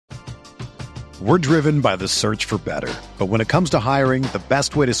We're driven by the search for better. But when it comes to hiring, the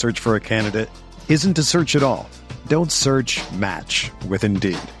best way to search for a candidate isn't to search at all. Don't search, match with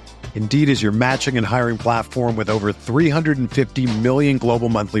Indeed. Indeed is your matching and hiring platform with over 350 million global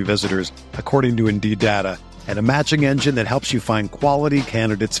monthly visitors, according to Indeed data, and a matching engine that helps you find quality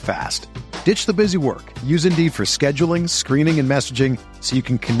candidates fast. Ditch the busy work. Use Indeed for scheduling, screening, and messaging so you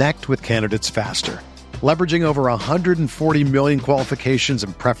can connect with candidates faster. Leveraging over 140 million qualifications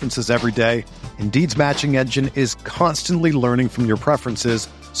and preferences every day, Indeed's matching engine is constantly learning from your preferences,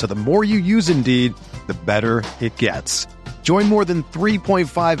 so the more you use Indeed, the better it gets. Join more than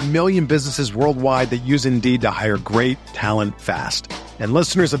 3.5 million businesses worldwide that use Indeed to hire great talent fast. And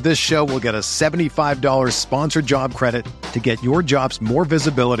listeners of this show will get a $75 sponsored job credit to get your jobs more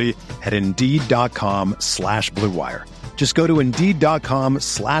visibility at Indeed.com/Blue Wire. Just go to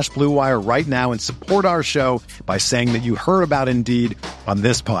Indeed.com/Blue Wire right now and support our show by saying that you heard about Indeed on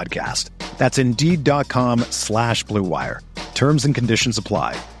this podcast. That's Indeed.com/Blue Wire. Terms and conditions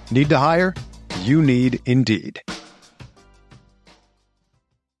apply. Need to hire? You need Indeed.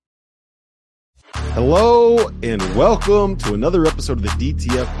 Hello and welcome to another episode of the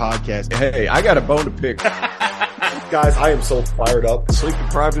DTF podcast. Hey, I got a bone to pick. Guys, I am so fired up. Sleep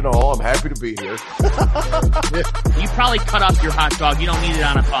deprived and all. I'm happy to be here. You probably cut off your hot dog. You don't need it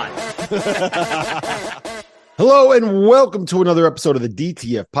on a bun. Hello and welcome to another episode of the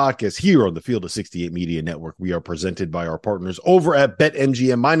DTF podcast here on the Field of 68 Media Network. We are presented by our partners over at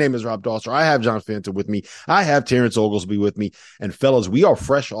BetMGM. My name is Rob Dosser. I have John Fanta with me. I have Terrence Oglesby with me. And fellas, we are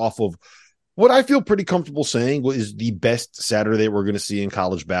fresh off of what I feel pretty comfortable saying is the best Saturday we're going to see in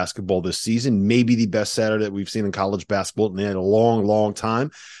college basketball this season. Maybe the best Saturday that we've seen in college basketball in a long, long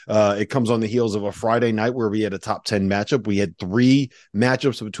time. It comes on the heels of a Friday night where we had a top 10 matchup. We had 3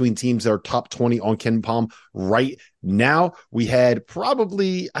 matchups between teams that are top 20 on KenPom right now. We had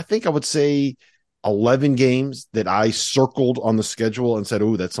probably, I think I would say 11 games that I circled on the schedule and said,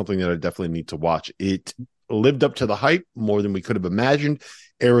 oh, that's something that I definitely need to watch. It lived up to the hype more than we could have imagined.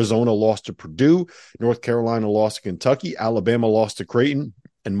 Arizona lost to Purdue. North Carolina lost to Kentucky. Alabama lost to Creighton.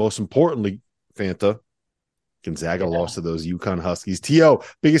 And most importantly, Fanta, Gonzaga lost to those UConn Huskies. T.O.,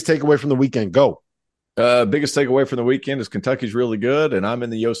 biggest takeaway from the weekend. Go. Biggest takeaway from the weekend is Kentucky's really good, and I'm in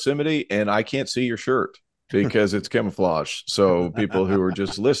the Yosemite, and I can't see your shirt because it's camouflage. So people who are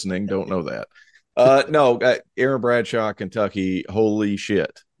just listening don't know that. Aaron Bradshaw, Kentucky, holy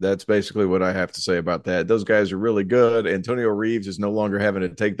shit. That's basically what I have to say about that. Those guys are really good. Antonio Reeves is no longer having to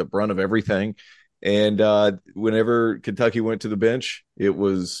take the brunt of everything. And whenever Kentucky went to the bench, it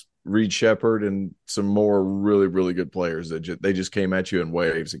was Reed Shepherd and some more really, really good players that they just came at you in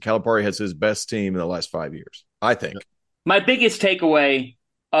waves. And Calipari has his best team in the last 5 years, I think. My biggest takeaway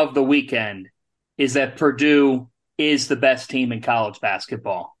of the weekend is that Purdue is the best team in college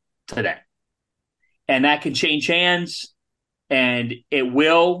basketball today. And that can change hands. And it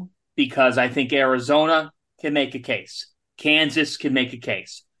will, because I think Arizona can make a case. Kansas can make a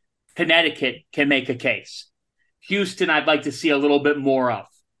case. Connecticut can make a case. Houston, I'd like to see a little bit more of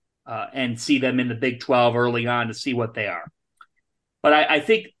and see them in the Big 12 early on to see what they are. But I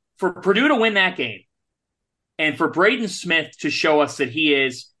think for Purdue to win that game and for Braden Smith to show us that he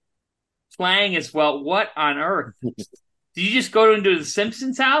is playing as well, what on earth? Did you just go into the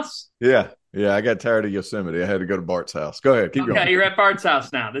Simpsons house? Yeah, I got tired of Yosemite. I had to go to Bart's house. Go ahead, keep going. Okay, you're at Bart's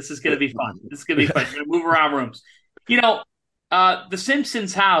house now. This is going to be fun. You're going to move around rooms. The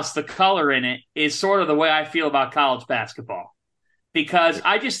Simpsons house, the color in it is sort of the way I feel about college basketball, because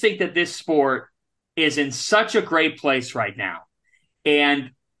I just think that this sport is in such a great place right now.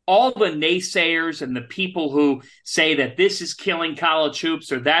 And all the naysayers and the people who say that this is killing college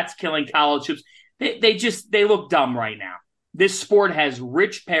hoops or that's killing college hoops, they look dumb right now. This sport has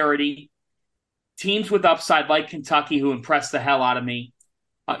rich parity. Teams with upside like Kentucky who impress the hell out of me.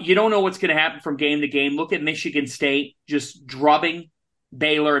 You don't know what's going to happen from game to game. Look at Michigan State just drubbing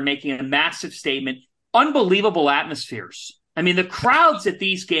Baylor and making a massive statement. Unbelievable atmospheres. I mean, the crowds at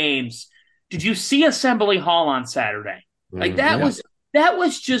these games. Did you see Assembly Hall on Saturday? Like that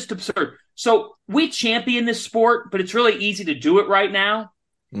was just absurd. So we champion this sport, but it's really easy to do it right now.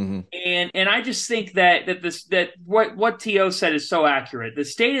 Mm-hmm. And I just think that what T.O. said is so accurate. The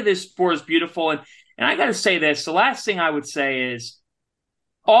state of this sport is beautiful. And I got to say this. The last thing I would say is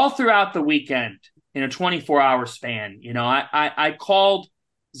all throughout the weekend in a 24-hour span, I called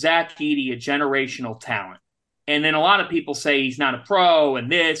Zach Edey a generational talent. And then a lot of people say he's not a pro and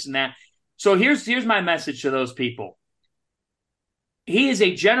this and that. So here's my message to those people. He is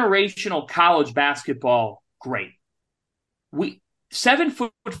a generational college basketball great.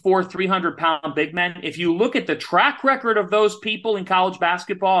 7'4", 300-pound big men, if you look at the track record of those people in college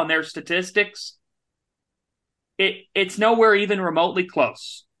basketball and their statistics, it's nowhere even remotely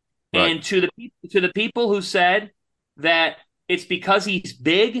close. Right. And to the people who said that it's because he's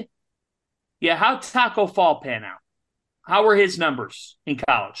big, yeah, how'd Taco Fall pan out? How were his numbers in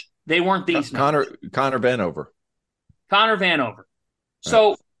college? They weren't these numbers. Connor Vanover. Connor Vanover.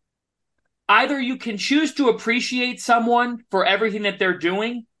 So either you can choose to appreciate someone for everything that they're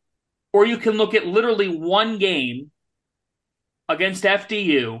doing, or you can look at literally one game against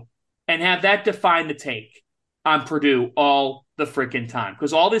FDU and have that define the take on Purdue all the freaking time.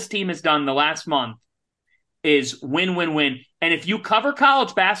 Because all this team has done the last month is win, win, win. And if you cover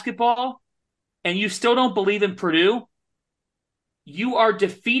college basketball and you still don't believe in Purdue, you are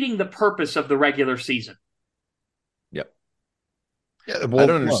defeating the purpose of the regular season. Yep. Yeah, well, I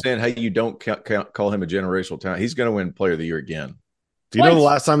don't understand how you don't call him a generational talent. He's going to win Player of the Year again. Do you know the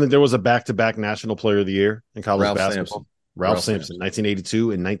last time that there was a back-to-back National Player of the Year in college basketball? Sampson. Ralph Sampson,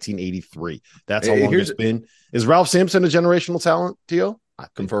 1982 and 1983. That's how long it's been. Is Ralph Sampson a generational talent, Tio? I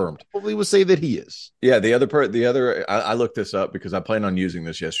confirmed. Probably would say that he is. Yeah, I looked this up because I planned on using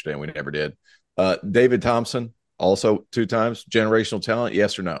this yesterday and we never did. David Thompson, also 2 times, generational talent,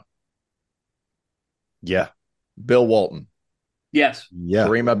 yes or no? Yeah. Bill Walton. Yes. Yeah.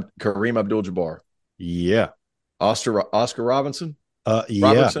 Kareem Abdul-Jabbar. Yeah. Oscar Robinson.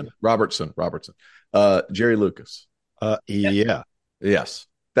 Yeah. Robertson. Jerry Lucas. Yeah. Yes.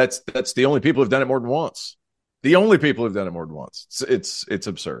 That's the only people who've done it more than once. The only people who've done it more than once. It's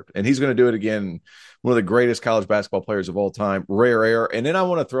absurd. And he's going to do it again. One of the greatest college basketball players of all time. Rare air. And then I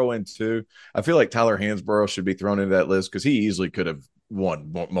want to throw in too, I feel like Tyler Hansbrough should be thrown into that list because he easily could have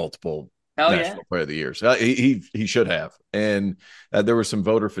won multiple National Player of the Years. He should have. And there was some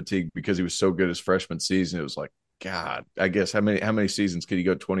voter fatigue because he was so good his freshman season. It was like, God, I guess how many seasons could he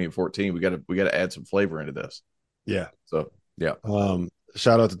go 20 and 14? We got to add some flavor into this. Yeah. So yeah.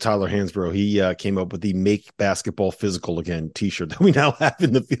 Shout out to Tyler Hansbrough. He came up with the Make Basketball Physical Again t-shirt that we now have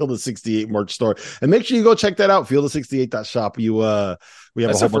in the Field of 68 merch store. And make sure you go check that out, field68.shop. We have a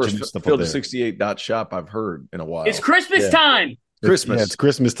whole bunch of new stuff Field of 68.shop I've heard in a while. It's Christmas time. It's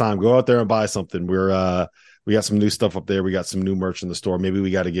Christmas time. Go out there and buy something. We got some new stuff up there. We got some new merch in the store. Maybe we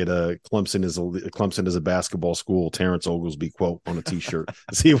got to get a Clemson is a basketball school Terrence Oglesby quote on a t-shirt.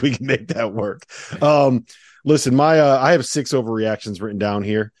 See if we can make that work. Listen, I have 6 overreactions written down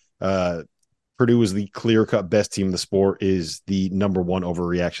here. Purdue is the clear-cut best team in the sport, is the number one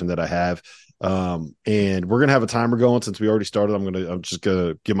overreaction that I have. And we're gonna have a timer going since we already started. I'm just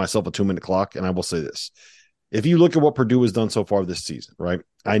gonna give myself a 2-minute clock, and I will say this. If you look at what Purdue has done so far this season, right?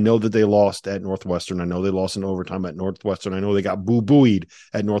 I know that they lost at Northwestern. I know they lost in overtime at Northwestern. I know they got boo-booed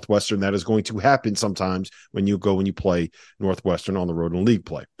at Northwestern. That is going to happen sometimes when you play Northwestern on the road in league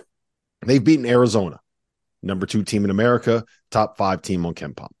play. They've beaten Arizona, number 2 team in America, top 5 team on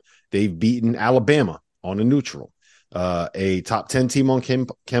KenPom. They've beaten Alabama on a neutral, a top 10 team on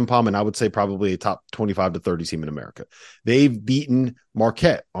KenPom, and I would say probably a top 25 to 30 team in America. They've beaten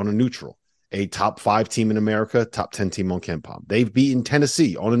Marquette on a neutral, a top 5 team in America, top 10 team on KenPom. They've beaten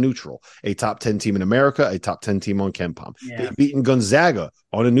Tennessee on a neutral, a top 10 team in America, a top 10 team on KenPom. Yeah. They've beaten Gonzaga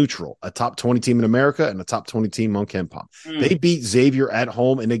on a neutral, a top 20 team in America, and a top 20 team on KenPom. They beat Xavier at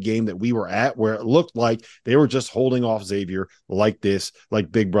home in a game that we were at where it looked like they were just holding off Xavier like this,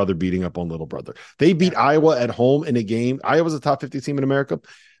 like big brother beating up on little brother. They beat Iowa at home in a game. Iowa's a top 50 team in America.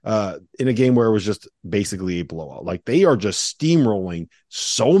 In a game where it was just basically a blowout. Like, they are just steamrolling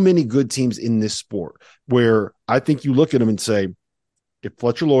so many good teams in this sport, where I think you look at them and say, if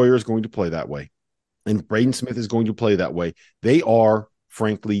Fletcher Loyer is going to play that way and Braden Smith is going to play that way, they are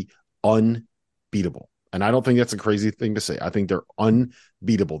frankly unbeatable. And I don't think that's a crazy thing to say. I think they're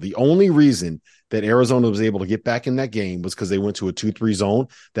unbeatable. The only reason that Arizona was able to get back in that game was because they went to a 2-3 zone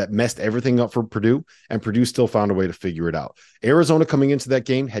that messed everything up for Purdue, and Purdue still found a way to figure it out. Arizona, coming into that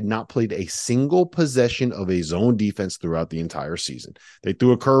game, had not played a single possession of a zone defense throughout the entire season. They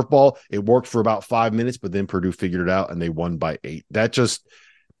threw a curveball. It worked for about 5 minutes, but then Purdue figured it out, and they won by 8. That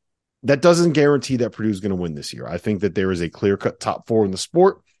doesn't guarantee that Purdue is going to win this year. I think that there is a clear-cut top 4 in the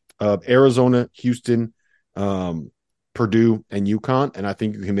sport of Arizona, Houston, Purdue, and UConn, and I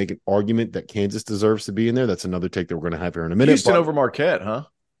think you can make an argument that Kansas deserves to be in there. That's another take that we're going to have here in a minute. Houston over Marquette, huh?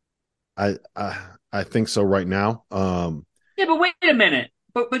 I think so right now. Yeah, but wait a minute.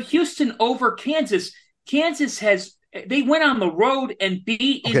 But Houston over Kansas. Kansas they went on the road and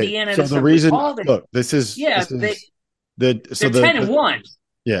beat Indiana. So the reason, look, they're 10-1.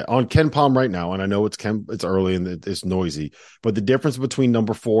 Yeah, on Ken Palm right now, and I know it's early and it's noisy, but the difference between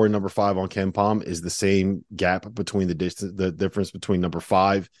number 4 and number 5 on Ken Palm is the same gap between the difference between number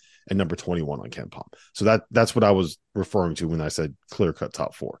 5 and number 21 on Ken Palm. So that's what I was referring to when I said clear cut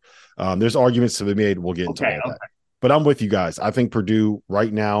top 4. There's arguments to be made. We'll get into all that, but I'm with you guys. I think Purdue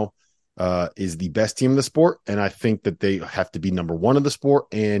right now is the best team in the sport, and I think that they have to be number 1 in the sport.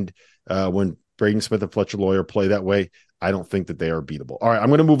 And when Braden Smith and Fletcher Lawyer play that way, I don't think that they are beatable. All right, I'm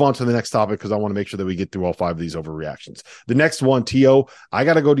going to move on to the next topic because I want to make sure that we get through all 5 of these overreactions. The next one, T.O., I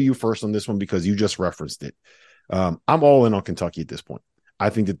got to go to you first on this one because you just referenced it. I'm all in on Kentucky at this point.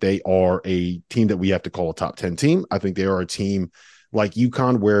 I think that they are a team that we have to call a top 10 team. I think they are a team like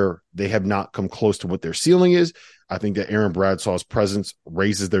UConn where they have not come close to what their ceiling is. I think that Aaron Bradshaw's presence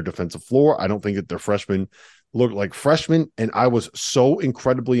raises their defensive floor. I don't think that their freshmen look like freshmen, and I was so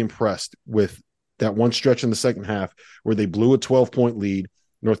incredibly impressed with that one stretch in the second half where they blew a 12-point lead.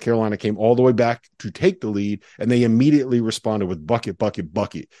 North Carolina came all the way back to take the lead, and they immediately responded with bucket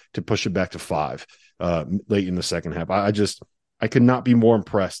to push it back to 5 late in the second half. I could not be more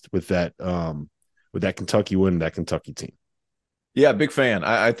impressed with that Kentucky win, that Kentucky team. Yeah, big fan.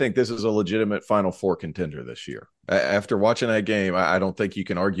 I think this is a legitimate Final Four contender this year. After watching that game, I don't think you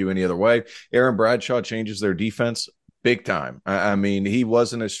can argue any other way. Aaron Bradshaw changes their defense big time. I mean, he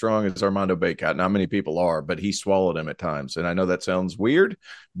wasn't as strong as Armando Bacot. Not many people are, but he swallowed him at times. And I know that sounds weird,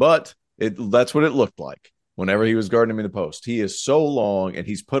 but that's what it looked like whenever he was guarding him in the post. He is so long, and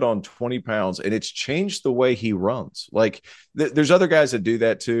he's put on 20 pounds, and it's changed the way he runs. Like, there's other guys that do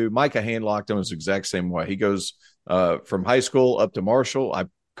that too. Micah Handlocked him the exact same way. He goes from high school up to Marshall. I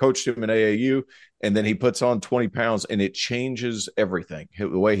coached him in AAU, and then he puts on 20 pounds, and it changes everything.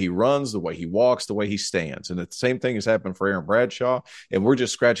 The way he runs, the way he walks, the way he stands. And the same thing has happened for Aaron Bradshaw, and we're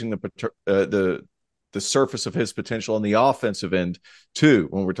just scratching the surface of his potential on the offensive end too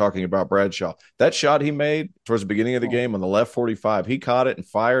when we're talking about Bradshaw. That shot he made towards the beginning of the game on the left 45, he caught it and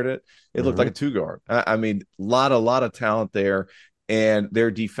fired it. It looked like a 2-guard. I mean, a lot of talent there. And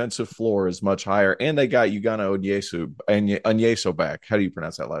their defensive floor is much higher. And they got Ugana Onyeso back. How do you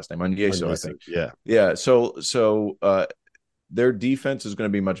pronounce that last name? Onyeso, I think. Yeah. So their defense is going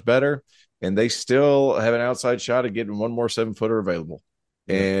to be much better. And they still have an outside shot at getting one more 7-footer available.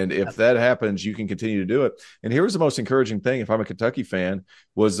 And if that happens, you can continue to do it. And here was the most encouraging thing, if I'm a Kentucky fan,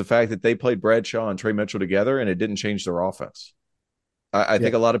 was the fact that they played Bradshaw and Trey Mitchell together, and it didn't change their offense. I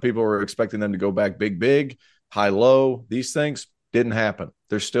think a lot of people were expecting them to go back big, high-low, these things. Didn't happen.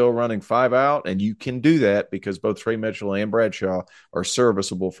 They're still running 5 out, and you can do that because both Trey Mitchell and Bradshaw are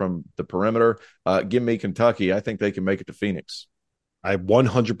serviceable from the perimeter. Give me Kentucky. I think they can make it to Phoenix. I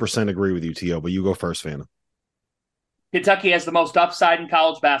 100% agree with you, T.O., but you go first, Fana. Kentucky has the most upside in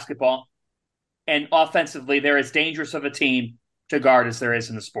college basketball, and offensively, they're as dangerous of a team to guard as there is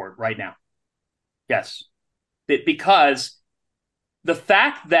in the sport right now. Yes. Because the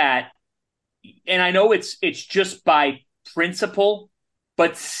fact that, and I know it's just by principle,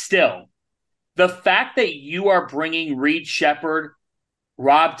 but still, the fact that you are bringing Reed Shepherd,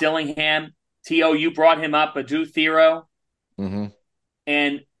 Rob Dillingham, T.O., you brought him up, Adu Thero,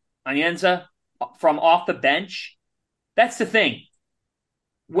 and Anyenza from off the bench, that's the thing.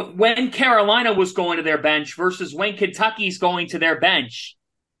 When Carolina was going to their bench versus when Kentucky's going to their bench,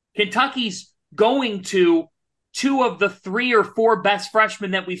 Kentucky's going to 2 of the 3 or 4 best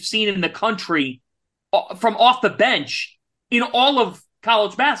freshmen that we've seen in the country from off the bench in all of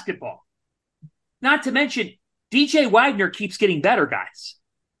college basketball. Not to mention, DJ Wagner keeps getting better, guys.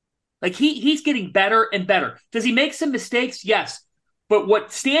 Like, he's getting better and better. Does he make some mistakes? Yes. But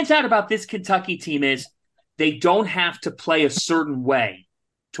what stands out about this Kentucky team is they don't have to play a certain way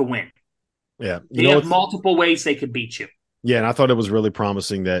to win. Yeah. They have multiple ways they could beat you. Yeah, and I thought it was really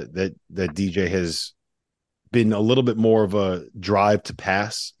promising that DJ has been a little bit more of a drive to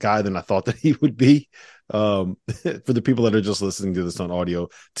pass guy than I thought that he would be. For the people that are just listening to this on audio,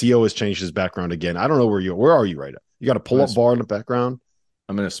 T.O. has changed his background again. I don't know where are you right now? You got a pull-up bar in the background?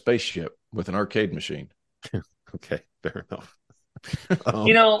 I'm in a spaceship with an arcade machine. Okay, fair enough.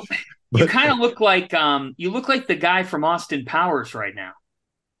 You kind of look like the guy from Austin Powers right now.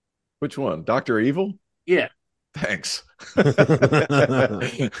 Which one? Dr. Evil? Yeah. Thanks.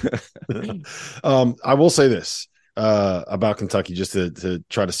 I will say this about Kentucky, just to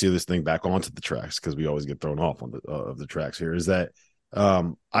try to steer this thing back onto the tracks, because we always get thrown off on the tracks here, is that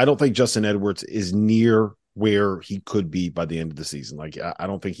I don't think Justin Edwards is near where he could be by the end of the season. Like, I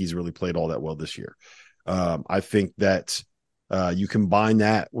don't think he's really played all that well this year. I think that you combine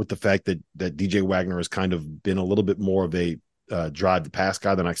that with the fact that DJ Wagner has kind of been a little bit more of a drive to pass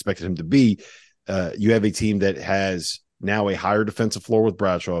guy than I expected him to be. You have a team that has now a higher defensive floor with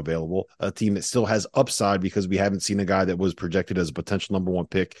Bradshaw available, a team that still has upside because we haven't seen a guy that was projected as a potential number one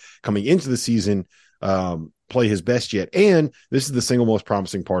pick coming into the season play his best yet. And this is the single most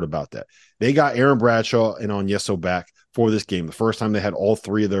promising part about that. They got Aaron Bradshaw and Onyeso back for this game. The first time they had all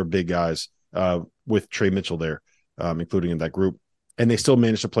three of their big guys with Trey Mitchell there, including in that group. And they still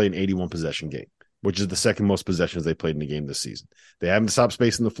managed to play an 81 possession game, which is the second most possessions they played in the game this season. They haven't stopped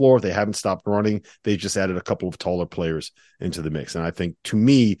spacing the floor. They haven't stopped running. They just added a couple of taller players into the mix. And I think, to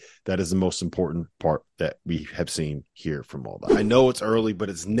me, that is the most important part that we have seen here from all that. I know it's early, but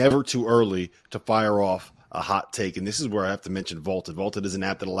it's never too early to fire off a hot take. And this is where I have to mention Vaulted. Vaulted is an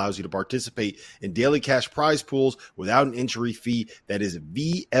app that allows you to participate in daily cash prize pools without an entry fee. That is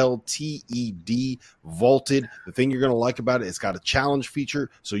VLTED, Vaulted. The thing you're going to like about it, it's got a challenge feature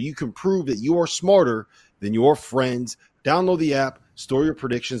so you can prove that you are smarter than your friends. Download the app, store your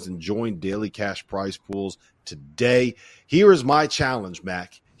predictions, and join daily cash prize pools today. Here is my challenge,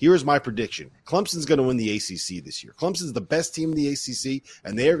 Mac. Here's my prediction. Clemson's going to win the ACC this year. Clemson's the best team in the ACC,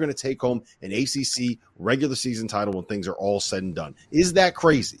 and they are going to take home an ACC regular season title when things are all said and done. Is that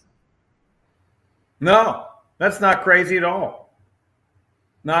crazy? No, that's not crazy at all.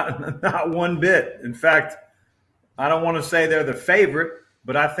 Not one bit. In fact, I don't want to say they're the favorite,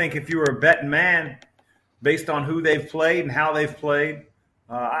 but I think if you were a betting man, based on who they've played and how they've played,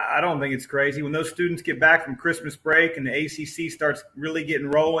 I don't think it's crazy. When those students get back from Christmas break and the ACC starts really getting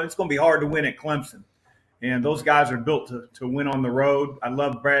rolling, it's going to be hard to win at Clemson. And those guys are built to win on the road. I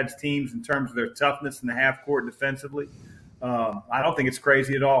love Brad's teams in terms of their toughness in the half court defensively. I don't think it's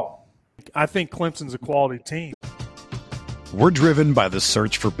crazy at all. I think Clemson's a quality team. We're driven by the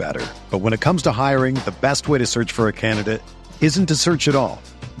search for better. But when it comes to hiring, the best way to search for a candidate isn't to search at all.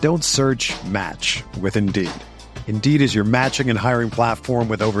 Don't search, match with Indeed. Indeed is your matching and hiring platform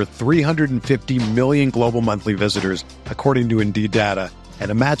with over 350 million global monthly visitors, according to Indeed data,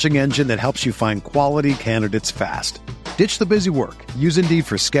 and a matching engine that helps you find quality candidates fast. Ditch the busy work. Use Indeed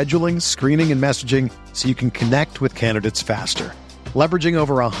for scheduling, screening, and messaging so you can connect with candidates faster. Leveraging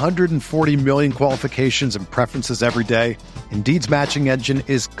over 140 million qualifications and preferences every day, Indeed's matching engine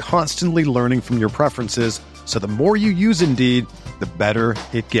is constantly learning from your preferences, so the more you use Indeed, the better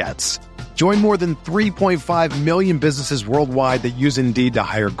it gets. Join more than 3.5 million businesses worldwide that use Indeed to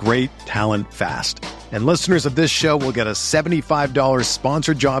hire great talent fast. And listeners of this show will get a $75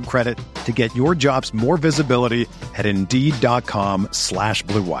 sponsored job credit to get your jobs more visibility at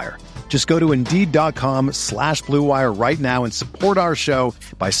Indeed.com/Blue Wire. Just go to Indeed.com/Blue Wire right now and support our show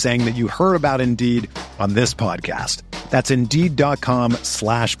by saying that you heard about Indeed on this podcast. That's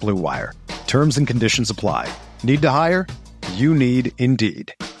Indeed.com/Blue Wire. Terms and conditions apply. Need to hire? You need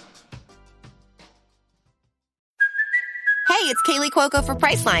Indeed. Hey, it's Kaylee Cuoco for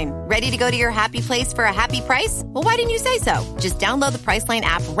Priceline. Ready to go to your happy place for a happy price? Well, why didn't you say so? Just download the Priceline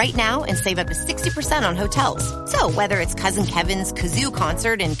app right now and save up to 60% on hotels. So whether it's Cousin Kevin's Kazoo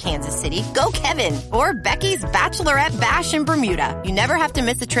Concert in Kansas City, go Kevin, or Becky's Bachelorette Bash in Bermuda, you never have to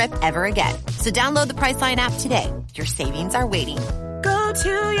miss a trip ever again. So download the Priceline app today. Your savings are waiting. Go to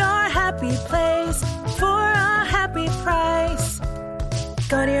your happy place for a happy price.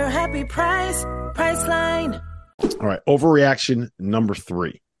 Go to your happy price, Priceline. All right, overreaction number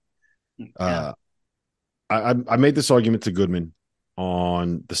 3. I made this argument to Goodman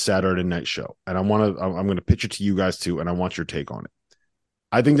on the Saturday night show, and I'm going to pitch it to you guys too, and I want your take on it.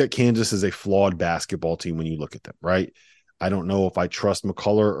 I think that Kansas is a flawed basketball team when you look at them, right? I don't know if I trust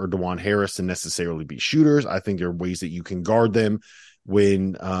McCullough or DeJuan Harris to necessarily be shooters. I think there are ways that you can guard them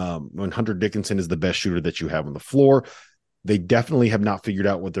when Hunter Dickinson is the best shooter that you have on the floor. They definitely have not figured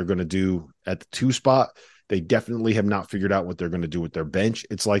out what they're going to do at the 2 spot. They definitely have not figured out what they're going to do with their bench.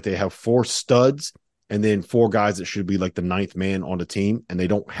 It's like they have 4 studs and then 4 guys that should be like the 9th man on the team, and they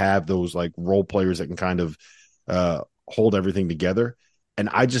don't have those like role players that can kind of hold everything together. And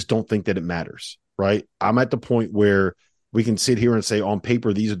I just don't think that it matters, right? I'm at the point where we can sit here and say on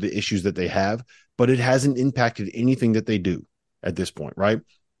paper these are the issues that they have, but it hasn't impacted anything that they do at this point, right?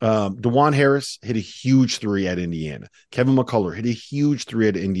 DeJuan Harris hit a huge 3 at Indiana. Kevin McCullough hit a huge 3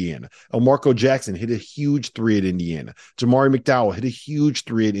 at Indiana. Elmarco Jackson hit a huge 3 at Indiana. Jamari McDowell hit a huge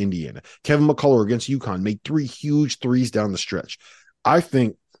 3 at Indiana. Kevin McCullough against UConn made 3 huge threes down the stretch. I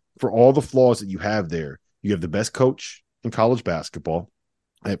think for all the flaws that you have there, you have the best coach in college basketball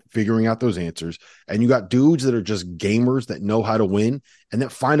at figuring out those answers, and you got dudes that are just gamers that know how to win and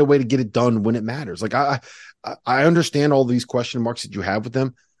that find a way to get it done when it matters. Like I understand all these question marks that you have with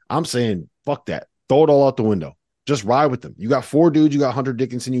them. I'm saying, fuck that. Throw it all out the window. Just ride with them. You got 4 dudes. You got Hunter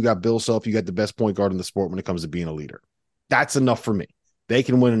Dickinson. You got Bill Self. You got the best point guard in the sport when it comes to being a leader. That's enough for me. They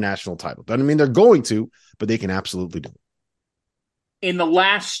can win a national title. Doesn't mean they're going to, but they can absolutely do it. in the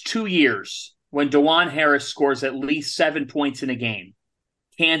last 2 years, when DeJuan Harris scores at least 7 points in a game,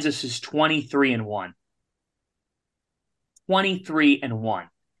 Kansas is 23-1. 23-1.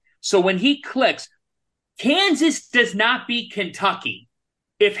 So when he clicks, Kansas does not beat Kentucky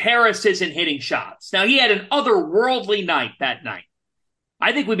if Harris isn't hitting shots. Now, he had an otherworldly night that night.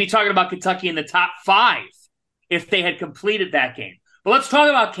 I think we'd be talking about Kentucky in the top 5 if they had completed that game. But let's talk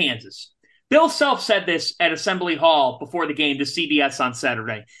about Kansas. Bill Self said this at Assembly Hall before the game to CBS on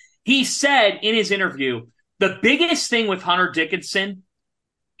Saturday. He said in his interview, the biggest thing with Hunter Dickinson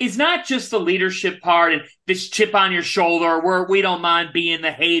is not just the leadership part and this chip on your shoulder where we don't mind being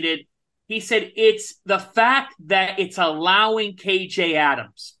the hated. He said it's the fact that it's allowing KJ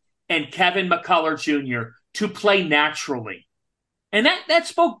Adams and Kevin McCullough Jr. to play naturally. And that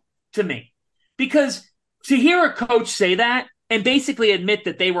spoke to me, because to hear a coach say that and basically admit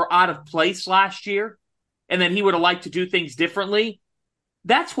that they were out of place last year and that he would have liked to do things differently,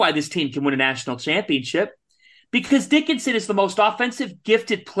 that's why this team can win a national championship, because Dickinson is the most offensive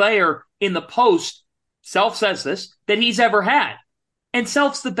gifted player in the post, Self says this, that he's ever had. And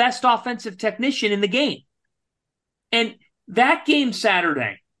Self's the best offensive technician in the game. And that game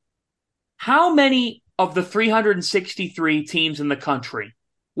Saturday, how many of the 363 teams in the country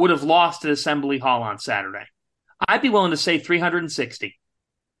would have lost at Assembly Hall on Saturday? I'd be willing to say 360.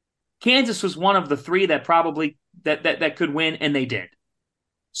 Kansas was one of the 3 that probably that could win, and they did.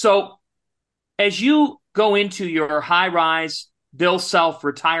 So as you go into your high-rise Bill Self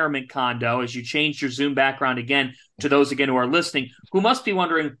retirement condo, as you change your Zoom background again to those again who are listening, who must be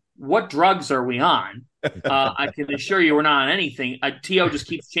wondering, what drugs are we on? I can assure you we're not on anything. T.O. just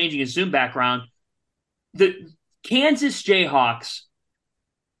keeps changing his Zoom background. The Kansas Jayhawks,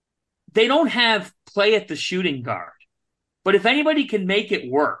 they don't have play at the shooting guard. But if anybody can make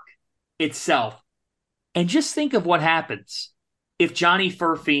it work, it's Self. And just think of what happens if Johnny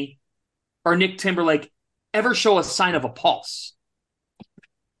Furphy or Nick Timberlake ever show a sign of a pulse.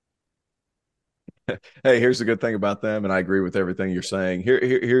 Hey, here's the good thing about them, and I agree with everything you're saying.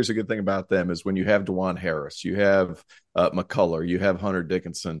 Here's a good thing about them is when you have DeJuan Harris, you have McCullough, you have Hunter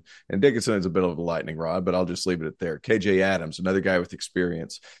Dickinson, and Dickinson is a bit of a lightning rod, but I'll just leave it there. KJ Adams, another guy with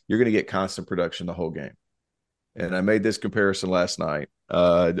experience. You're going to get constant production the whole game. And I made this comparison last night.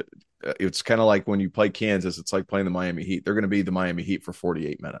 It's kind of like when you play Kansas, it's like playing the Miami Heat. They're going to be the Miami Heat for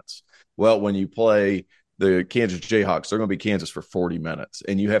 48 minutes. Well, when you play the Kansas Jayhawks, they're going to be Kansas for 40 minutes,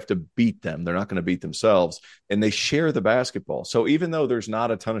 and you have to beat them. They're not going to beat themselves, and they share the basketball. So even though there's not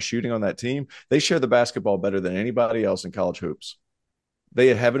a ton of shooting on that team, they share the basketball better than anybody else in college hoops.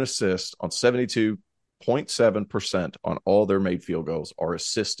 They have an assist on 72.7% on all their made field goals are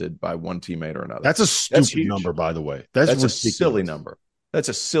assisted by one teammate or another. That's a stupid number, by the way. That's a silly number. That's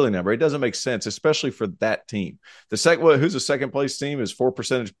a silly number. It doesn't make sense, especially for that team. Who's the second place team is 4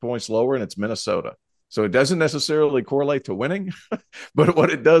 percentage points lower, and it's Minnesota. So it doesn't necessarily correlate to winning, but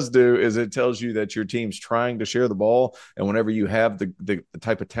what it does do is it tells you that your team's trying to share the ball. And whenever you have the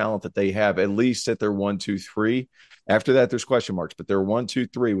type of talent that they have, at least at their 1, 2, 3, after that, there's question marks, but they're 1, 2,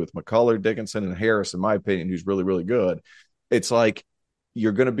 3 with McCullough, Dickinson, and Harris, in my opinion, who's really, really good. It's like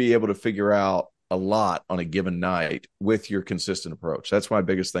you're going to be able to figure out a lot on a given night with your consistent approach. That's my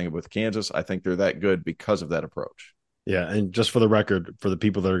biggest thing with Kansas. I think they're that good because of that approach. Yeah, and just for the record, for the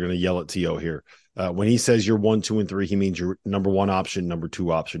people that are going to yell at T.O. here, when he says you're 1, 2, and 3, he means your number 1 option, number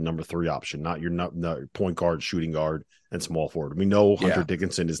 2 option, number 3 option, not your point guard, shooting guard, and small forward. We know Hunter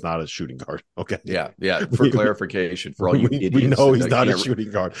Dickinson is not a shooting guard. Okay. Yeah. For clarification, for all you idiots, we know he's not a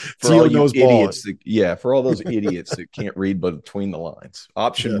shooting guard. For all you idiots, for all those idiots that can't read between the lines.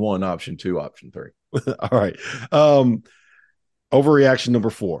 Option 1, option 2, option 3. All right. Overreaction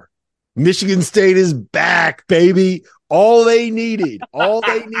number 4. Michigan State is back, baby. All they needed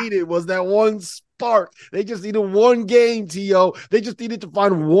was that one spark. They just needed one game, T.O. They just needed to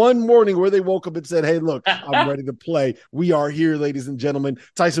find one morning where they woke up and said, hey, look, I'm ready to play. We are here, ladies and gentlemen.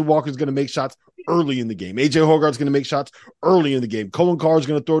 Tyson Walker's going to make shots early in the game. A.J. Hogarth's going to make shots early in the game. Colin Carr's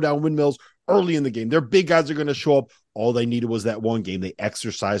going to throw down windmills early in the game. Their big guys are going to show up. All they needed was that one game. They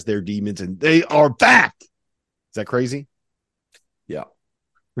exercised their demons, and they are back. Is that crazy? Yeah.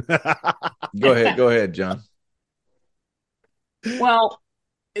 Go ahead, John. Well,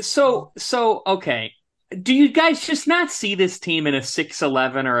 so okay. Do you guys just not see this team in a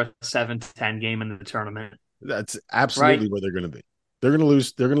 6-11 or a 7-10 game in the tournament? That's absolutely where they're going to be. They're going to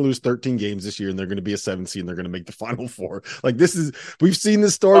lose. They're going to lose 13 games this year, and they're going to be a 7 seed, and they're going to make the Final Four. Like we've seen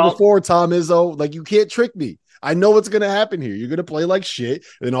this story before, Tom Izzo. Like, you can't trick me. I know what's going to happen here. You're going to play like shit,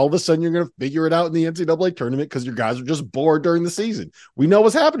 and then all of a sudden you're going to figure it out in the NCAA tournament because your guys are just bored during the season. We know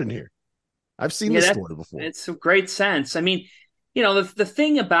what's happening here. I've seen this story before. It's a great sense. I mean, the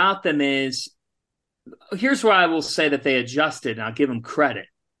thing about them is, here's where I will say that they adjusted, and I'll give them credit.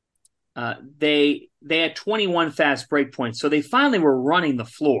 They had 21 fast break points, so they finally were running the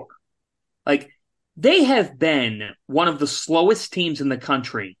floor. Like, they have been one of the slowest teams in the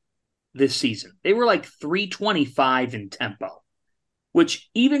country this season. They were like 325 in tempo, which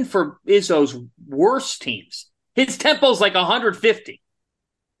even for Izzo's worst teams, his tempo's like 150,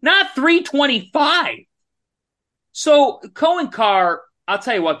 not 325. So Cohen Carr, I'll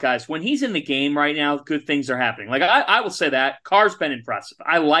tell you what, guys, when he's in the game right now, good things are happening. Like, I will say that. Carr's been impressive.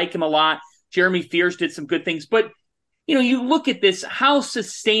 I like him a lot. Jeremy Fears did some good things. But, you look at this, how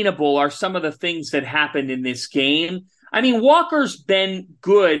sustainable are some of the things that happened in this game? I mean, Walker's been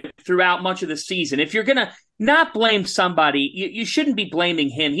good throughout much of the season. If you're going to not blame somebody, you shouldn't be blaming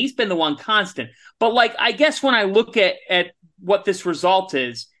him. He's been the one constant. But, like, I guess when I look at what this result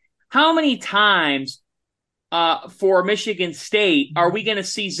is, how many times for Michigan State are we going to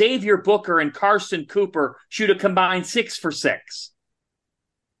see Xavier Booker and Carson Cooper shoot a combined 6 for 6?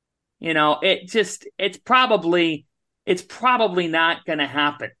 It's probably not going to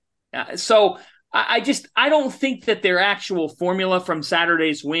happen. So I don't think that their actual formula from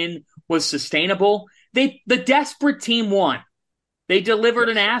Saturday's win was sustainable. The desperate team won. They delivered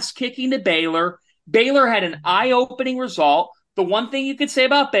an ass kicking to Baylor. Baylor had an eye-opening result. The one thing you could say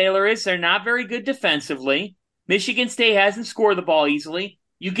about Baylor is they're not very good defensively. Michigan State hasn't scored the ball easily.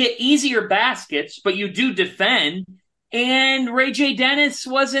 You get easier baskets, but you do defend. And Ray J. Dennis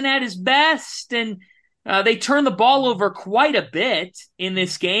wasn't at his best, and they turned the ball over quite a bit in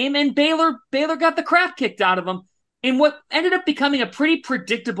this game, and Baylor got the crap kicked out of them in what ended up becoming a pretty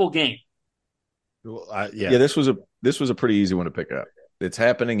predictable game. This was a pretty easy one to pick up. It's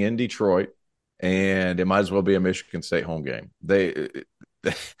happening in Detroit, and it might as well be a Michigan State home game.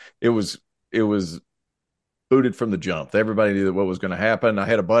 It was booted from the jump. Everybody knew what was going to happen. I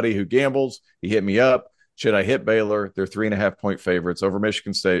had a buddy who gambles. He hit me up. Should I hit Baylor? They're 3.5-point favorites over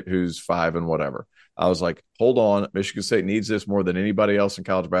Michigan State, who's 5 and whatever. I was like, hold on. Michigan State needs this more than anybody else in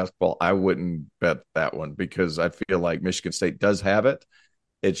college basketball. I wouldn't bet that one because I feel like Michigan State does have it.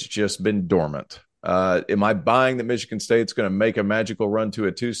 It's just been dormant. Am I buying that Michigan State's going to make a magical run to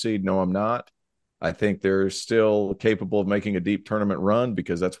a 2 seed? No, I'm not. I think they're still capable of making a deep tournament run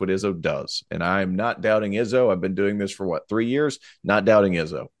because that's what Izzo does. And I'm not doubting Izzo. I've been doing this for 3 years, not doubting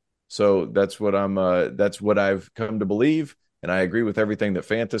Izzo. So that's what I've come to believe. And I agree with everything that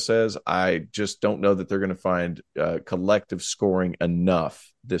Fanta says. I just don't know that they're going to find collective scoring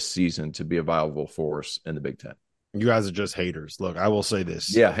enough this season to be a viable force in the Big Ten. You guys are just haters. Look, I will say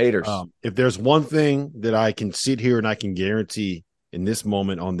this. Yeah, haters. If there's one thing that I can sit here and I can guarantee in this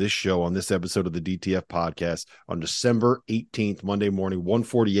moment on this show, on this episode of the DTF podcast on December 18th, Monday morning,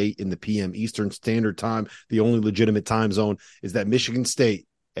 1:48 in the PM Eastern Standard Time, the only legitimate time zone, is that Michigan State,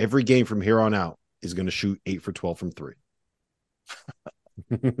 every game from here on out, is going to shoot 8 for 12 from 3.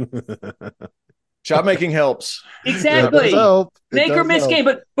 Shot making helps. Exactly. Make or miss game,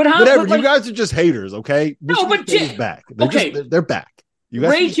 but how? Whatever. You guys are just haters, okay? No, but Jay's back. They're back.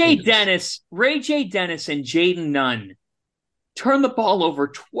 Ray J. Dennis, and Jaden Nunn turned the ball over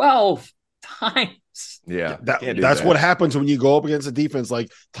 12 times. Yeah, that's what happens when you go up against a defense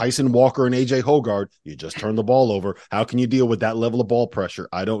like Tyson Walker and AJ Hoggard. You just turn the ball over. How can you deal with that level of ball pressure?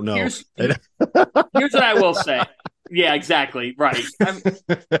 I don't know. Here's what I will say. Yeah, exactly. Right.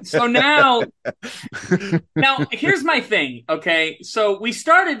 So now here's my thing. Okay. So we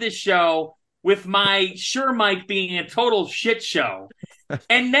started this show with my Sure Mike being a total shit show.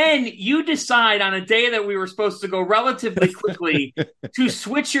 And then you decide on a day that we were supposed to go relatively quickly to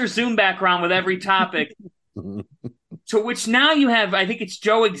switch your Zoom background with every topic, to which now you have, I think it's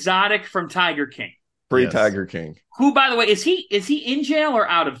Joe Exotic from Tiger King. Tiger King. Who, by the way, is he in jail or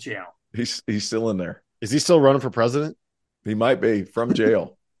out of jail? He's still in there. Is he still running for president? He might be from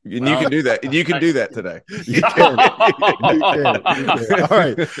jail. And you can do that. You can do that today. You can. All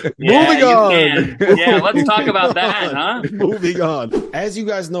right. Moving on. Yeah, let's talk about that, huh? Moving on. As you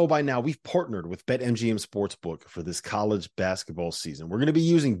guys know by now, we've partnered with BetMGM Sportsbook for this college basketball season. We're going to be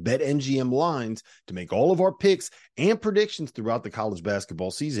using BetMGM lines to make all of our picks and predictions throughout the college basketball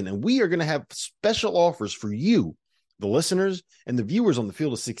season. And we are going to have special offers for you, the listeners and the viewers on the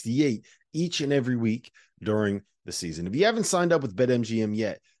Field of 68 each and every week during the season. If you haven't signed up with BetMGM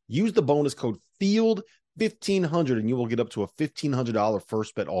yet, use the bonus code FIELD1500 and you will get up to a $1,500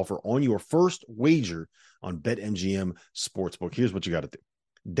 first bet offer on your first wager on BetMGM Sportsbook. Here's what you got to do.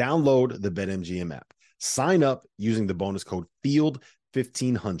 Download the BetMGM app. Sign up using the bonus code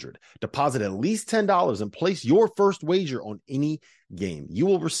 $1,500. Deposit at least $10 and place your first wager on any game. You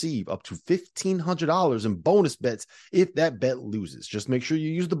will receive up to $1,500 in bonus bets if that bet loses. Just make sure you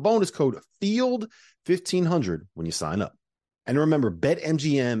use the bonus code FIELD1500 when you sign up. And remember,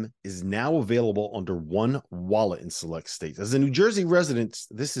 BetMGM is now available under one wallet in select states. As a New Jersey resident,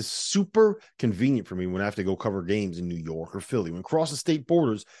 this is super convenient for me when I have to go cover games in New York or Philly. When crossing state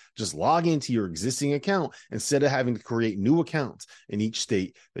borders, just log into your existing account instead of having to create new accounts in each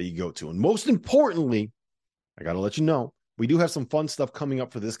state that you go to. And most importantly, I got to let you know, we do have some fun stuff coming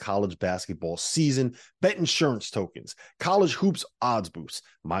up for this college basketball season. Bet insurance tokens, college hoops odds boosts,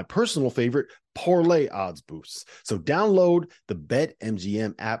 my personal favorite, parlay odds boosts. So download the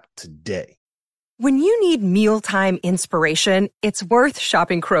BetMGM app today. When you need mealtime inspiration, it's worth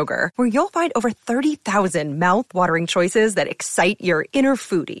shopping Kroger, where you'll find over 30,000 mouth-watering choices that excite your inner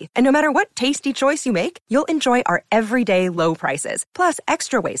foodie. And no matter what tasty choice you make, you'll enjoy our everyday low prices, plus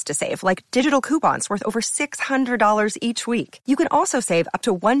extra ways to save, like digital coupons worth over $600 each week. You can also save up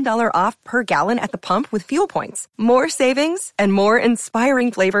to $1 off per gallon at the pump with fuel points. More savings and more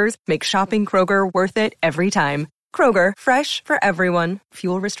inspiring flavors make shopping Kroger worth it every time. Kroger, fresh for everyone.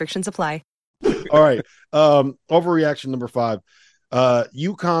 Fuel restrictions apply. All right. Overreaction number 5.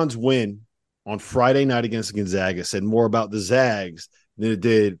 UConn's win on Friday night against Gonzaga said more about the Zags than it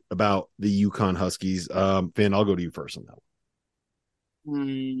did about the UConn Huskies. Finn, I'll go to you first on that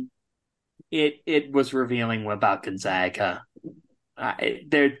one. It was revealing about Gonzaga.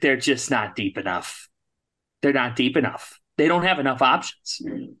 They're just not deep enough. They're not deep enough. They don't have enough options.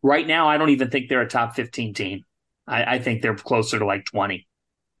 Right now, I don't even think they're a top 15 team. I think they're closer to like 20.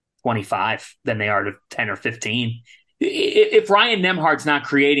 25 than they are to 10 or 15. If Ryan Nembhard's not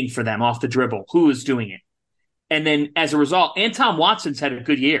creating for them off the dribble, who is doing it? And then as a result, Anton Watson's had a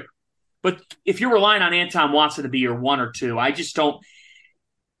good year. But if you're relying on Anton Watson to be your 1 or 2, I just don't.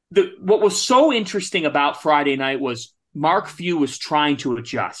 What was so interesting about Friday night was Mark Few was trying to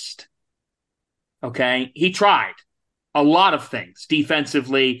adjust. Okay? He tried a lot of things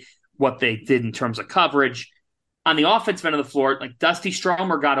defensively, what they did in terms of coverage. On the offensive end of the floor, like Dusty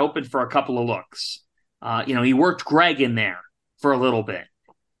Stromer got open for a couple of looks. He worked Greg in there for a little bit.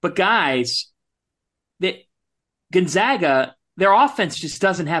 But guys, Gonzaga, their offense just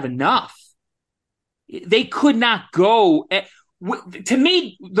doesn't have enough. They could not go. To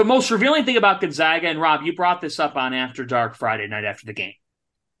me, the most revealing thing about Gonzaga, and Rob, you brought this up on After Dark Friday night after the game,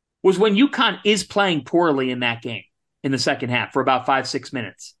 was when UConn is playing poorly in that game in the second half for about 5-6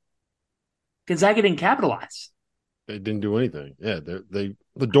 minutes. Gonzaga didn't capitalize. They didn't do anything. Yeah,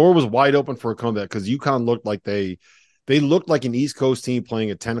 the door was wide open for a comeback because UConn looked like they looked like an East Coast team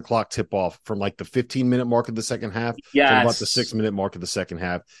playing a 10 o'clock tip-off from like the 15-minute mark of the second half to about the 6-minute mark of the second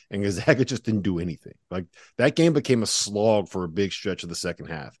half, and Gonzaga just didn't do anything. Like that game became a slog for a big stretch of the second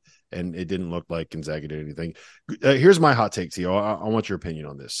half, and it didn't look like Gonzaga did anything. Here's my hot take to you. I want your opinion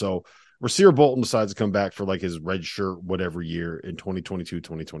on this. So Rasir Bolton decides to come back for like his red shirt whatever year in 2022,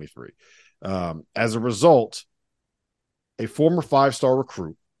 2023. As a result, a former 5-star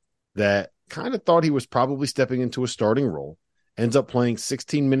recruit that kind of thought he was probably stepping into a starting role ends up playing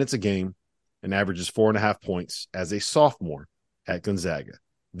 16 minutes a game and averages 4.5 points as a sophomore at Gonzaga.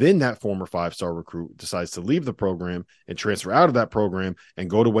 Then that former 5-star recruit decides to leave the program and transfer out of that program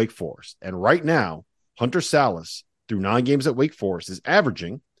and go to Wake Forest. And right now, Hunter Salas, through 9 games at Wake Forest, is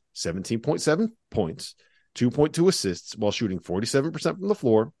averaging 17.7 points, 2.2 assists while shooting 47% from the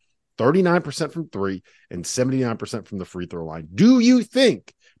floor, 39% from 3, and 79% from the free throw line. Do you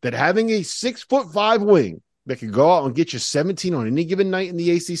think that having a 6'5" wing that can go out and get you 17 on any given night in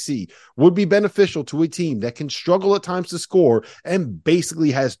the ACC would be beneficial to a team that can struggle at times to score and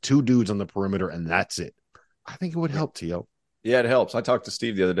basically has 2 dudes on the perimeter and that's it? I think it would help, T.O. Yeah, it helps. I talked to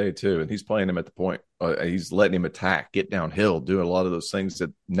Steve the other day too, and he's playing him at the point. He's letting him attack, get downhill, doing a lot of those things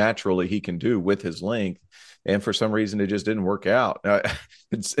that naturally he can do with his length. And for some reason, it just didn't work out.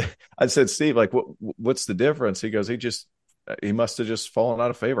 I said, Steve, like, what's the difference? He goes, he must have just fallen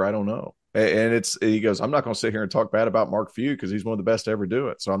out of favor. I don't know. And he goes, I'm not going to sit here and talk bad about Mark Few because he's one of the best to ever do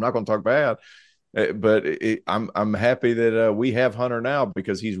it. So I'm not going to talk bad. But I'm happy that we have Hunter now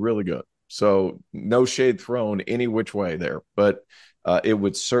because he's really good. So no shade thrown any which way there, but it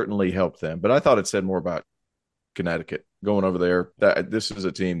would certainly help them. But I thought it said more about Connecticut going over there. This is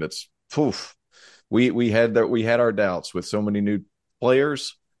a team that's poof. We had our doubts with so many new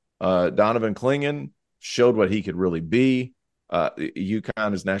players. Donovan Clingan showed what he could really be.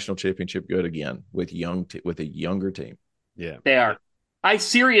 UConn is national championship good again with a younger team. Yeah, they are. I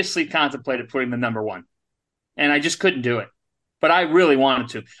seriously contemplated putting them number 1, and I just couldn't do it. But I really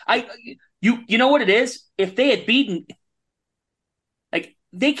wanted to. You know what it is? If they had beaten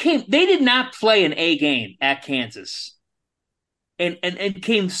they did not play an A game at Kansas and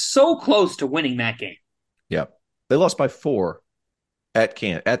came so close to winning that game. Yep. They lost by 4 at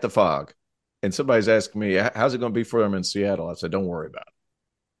the Fog. And somebody's asking me, how's it going to be for them in Seattle? I said, don't worry about it.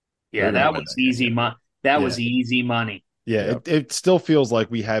 Yeah, that was easy money. That was easy money. Yeah, Yep. it still feels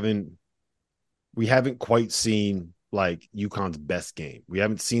like we haven't quite seen like UConn's best game. We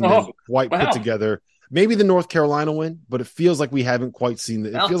haven't seen them quite put together. Maybe the North Carolina win, but it feels like we haven't quite seen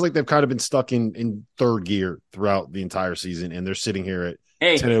it. It feels like they've kind of been stuck in third gear throughout the entire season, and they're sitting here at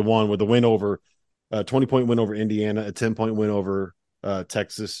 10-1 with a win over 20-point win over Indiana, a 10-point win over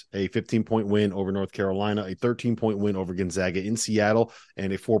Texas, a 15-point win over North Carolina, a 13-point win over Gonzaga in Seattle,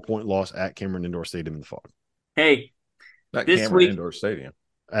 and a 4-point loss at Cameron Indoor Stadium in the Fog. Hey, not this Cameron week Indoor Stadium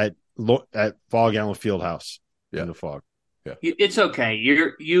at Fog Allen Fieldhouse in the Fog. Yeah, it's okay.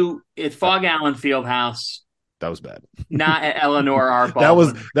 You at Fog Allen Fieldhouse. That was bad. Not at Eleanor R.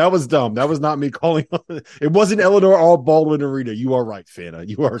 Baldwin. that was dumb. That was not me calling. It wasn't Eleanor R. Baldwin Arena. You are right, Fana.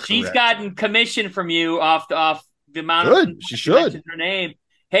 You are correct. She's gotten commission from you off the amount of she should her name.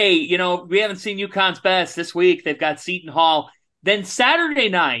 Hey, we haven't seen UConn's best this week. They've got Seton Hall. Then Saturday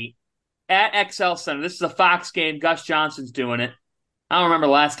night at XL Center. This is a Fox game. Gus Johnson's doing it. I don't remember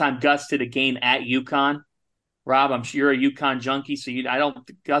the last time Gus did a game at UConn. Rob, I'm sure you're a UConn junkie, so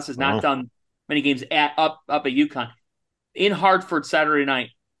Gus has not done many games up at UConn. In Hartford Saturday night,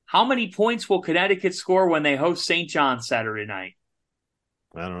 how many points will Connecticut score when they host St. John's Saturday night?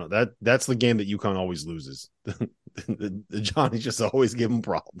 I don't know. That's the game that UConn always loses. the Johnnies just always give them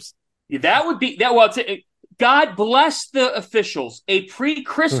problems. Yeah, that would be that. Well, God bless the officials. A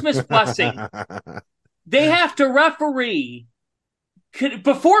pre-Christmas blessing. They have to referee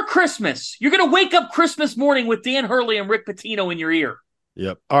before Christmas. You're going to wake up Christmas morning with Dan Hurley and Rick Pitino in your ear.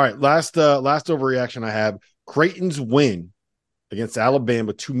 Yep. All right. Last overreaction I have. Creighton's win against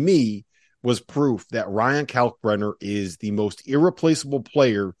Alabama, to me, was proof that Ryan Kalkbrenner is the most irreplaceable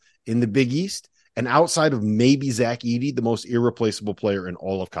player in the Big East, and outside of maybe Zach Edey, the most irreplaceable player in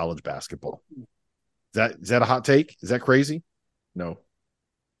all of college basketball. Is that a hot take? Is that crazy? No.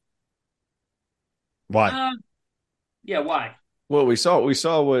 Why? Yeah, why? Well, we saw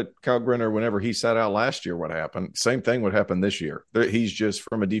what Kalkbrenner, whenever he sat out last year, what happened. Same thing would happen this year. He's just,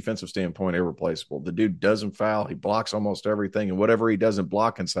 from a defensive standpoint, irreplaceable. The dude doesn't foul. He blocks almost everything. And whatever he doesn't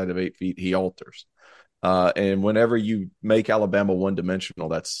block inside of 8 feet, he alters. And whenever you make Alabama one-dimensional,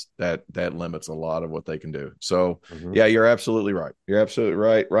 that limits a lot of what they can do. So, yeah, you're absolutely right. You're absolutely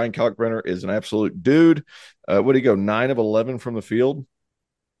right. Ryan Kalkbrenner is an absolute dude. What did he go, 9 of 11 from the field?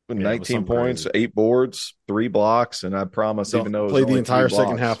 19 points, crazy. 8 boards, 3 blocks, and I promise, even though played the entire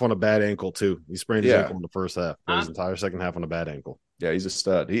second half on a bad ankle too. He sprained his ankle in the first half. Played his entire second half on a bad ankle. Yeah, he's a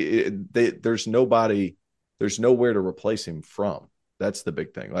stud. There's nowhere to replace him from. That's the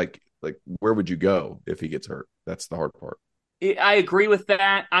big thing. Like where would you go if he gets hurt? That's the hard part. I agree with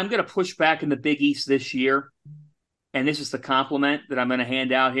that. I'm going to push back in the Big East this year, and this is the compliment that I'm going to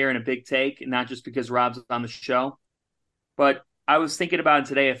hand out here in a big take, and not just because Rob's on the show, but I was thinking about it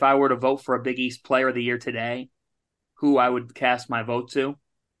today. If I were to vote for a Big East Player of the Year today, who I would cast my vote to,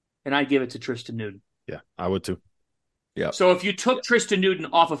 and I'd give it to Tristan Newton. Yeah, I would too. Yeah. So if you took Tristan Newton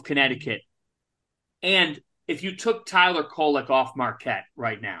off of Connecticut, and if you took Tyler Kolek off Marquette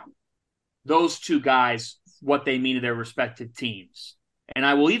right now, those two guys, what they mean to their respective teams, and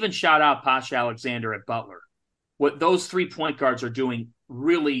I will even shout out Pasha Alexander at Butler. What those 3 point guards are doing,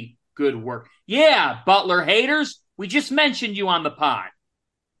 really good work. Yeah, Butler haters. We just mentioned you on the pod.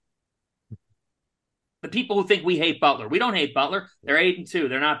 The people who think we hate Butler. We don't hate Butler. They're 8-2.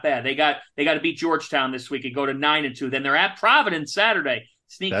 They're not bad. They got to beat Georgetown this week and go to 9-2. Then they're at Providence Saturday.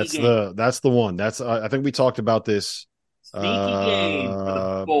 Sneaky game. That's the one. That's I think we talked about this. Sneaky game for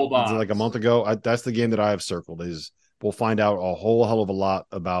the Bulldogs. Like a month ago. That's the game that I have circled. Is we'll find out a whole hell of a lot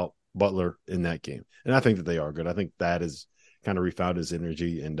about Butler in that game, and I think that they are good. I think that is kind of refound his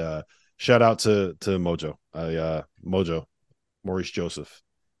energy. And shout out to Mojo, Mojo, Maurice Joseph,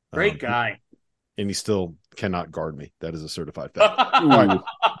 great guy. And he still cannot guard me. That is a certified fact. All right.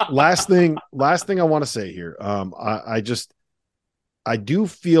 Last thing I want to say here. I do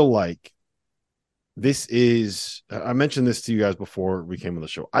feel like this is, I mentioned this to you guys before we came on the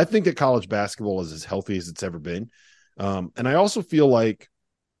show. I think that college basketball is as healthy as it's ever been. And I also feel like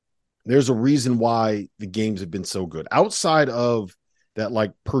there's a reason why the games have been so good outside of that,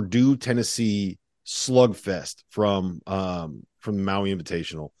 like Purdue, Tennessee slugfest from the Maui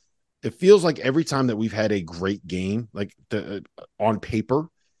Invitational. It feels like every time that we've had a great game, like on paper,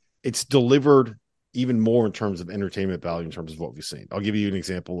 it's delivered even more in terms of entertainment value, in terms of what we've seen. I'll give you an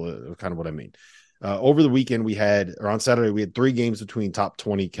example of kind of what I mean. Over the weekend, on Saturday, we had 3 games between top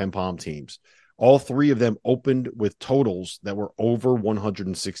 20 KenPom teams. All 3 of them opened with totals that were over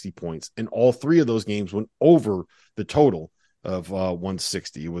 160 points. And all 3 of those games went over the total of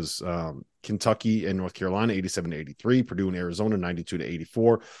 160. It was Kentucky and North Carolina, 87-83, Purdue and Arizona,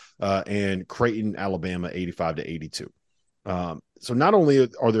 92-84, and Creighton, Alabama, 85-82. So not only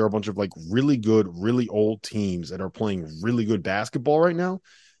are there a bunch of like really good, really old teams that are playing really good basketball right now,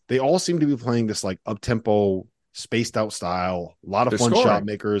 they all seem to be playing this like up-tempo, spaced out style, a lot of fun shot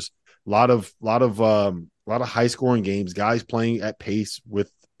makers, a lot of high scoring games, guys playing at pace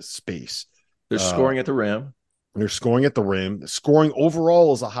with space. They're scoring at the rim. They're scoring at the rim. Scoring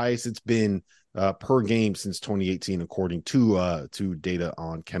overall is the highest it's been per game since 2018, according to data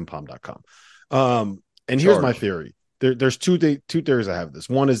on KenPom.com. And here's my theory. There's two theories I have. This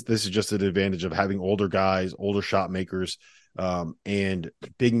is just an advantage of having older guys, older shot makers, and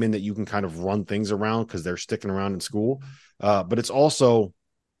big men that you can kind of run things around because they're sticking around in school. But it's also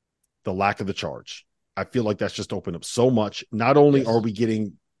the lack of the charge. I feel like that's just opened up so much. Not only are we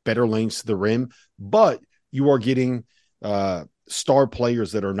getting better lanes to the rim, but you are getting star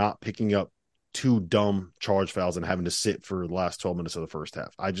players that are not picking up 2 dumb charge fouls and having to sit for the last 12 minutes of the first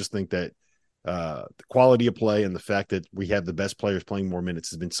half. I just think that the quality of play and the fact that we have the best players playing more minutes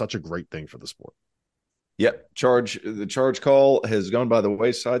has been such a great thing for the sport. Yep. The charge call has gone by the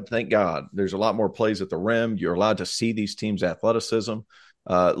wayside. Thank God. There's a lot more plays at the rim. You're allowed to see these teams' athleticism.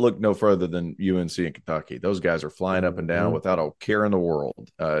 Look no further than UNC and Kentucky. Those guys are flying up and down without a care in the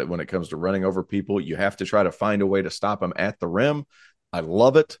world. When it comes to running over people, you have to try to find a way to stop them at the rim. I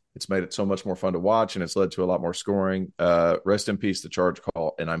love it. It's made it so much more fun to watch, and it's led to a lot more scoring. Rest in peace, the charge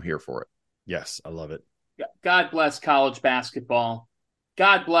call, and I'm here for it. Yes, I love it. God bless college basketball.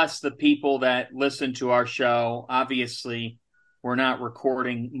 God bless the people that listen to our show. Obviously, we're not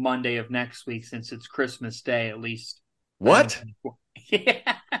recording Monday of next week since it's Christmas Day, at least. What? Yeah.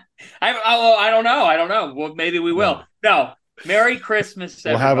 I don't know. Well, maybe we will. No. Merry Christmas,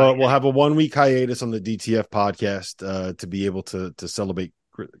 everybody. We'll have a 1-week hiatus on the DTF podcast to be able to celebrate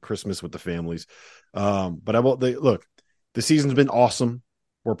Christmas with the families. But look, the season's been awesome.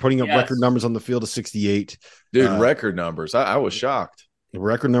 We're putting up record numbers on the field of 68. Dude, record numbers. I was shocked.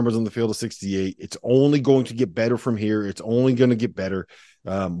 Record numbers on the field of 68. It's only going to get better from here. It's only going to get better.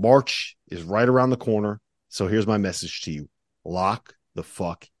 March is right around the corner. So here's my message to you. Lock the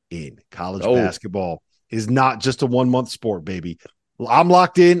fuck in. College basketball is not just a 1-month sport, baby. I'm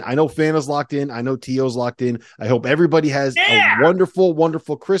locked in. I know Fana's locked in. I know Tio's locked in. I hope everybody has a wonderful,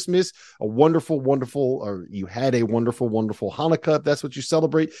 wonderful Christmas, or you had a wonderful, wonderful Hanukkah, if that's what you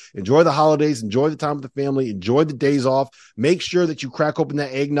celebrate. Enjoy the holidays. Enjoy the time with the family. Enjoy the days off. Make sure that you crack open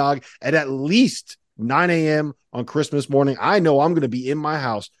that eggnog at least 9 a.m. on Christmas morning. I know I'm going to be in my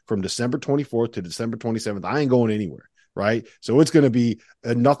house from December 24th to December 27th. I ain't going anywhere, right? So it's going to be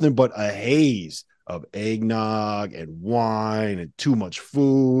nothing but a haze of eggnog and wine and too much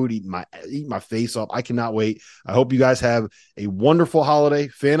food, eat my face off. I cannot wait. I hope you guys have a wonderful holiday.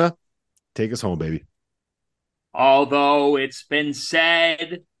 Fana, take us home, baby. Although it's been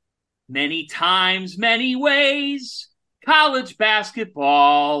said many times, many ways, college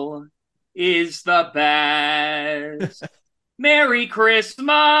basketball is the best. Merry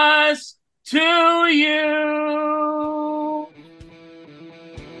Christmas to you.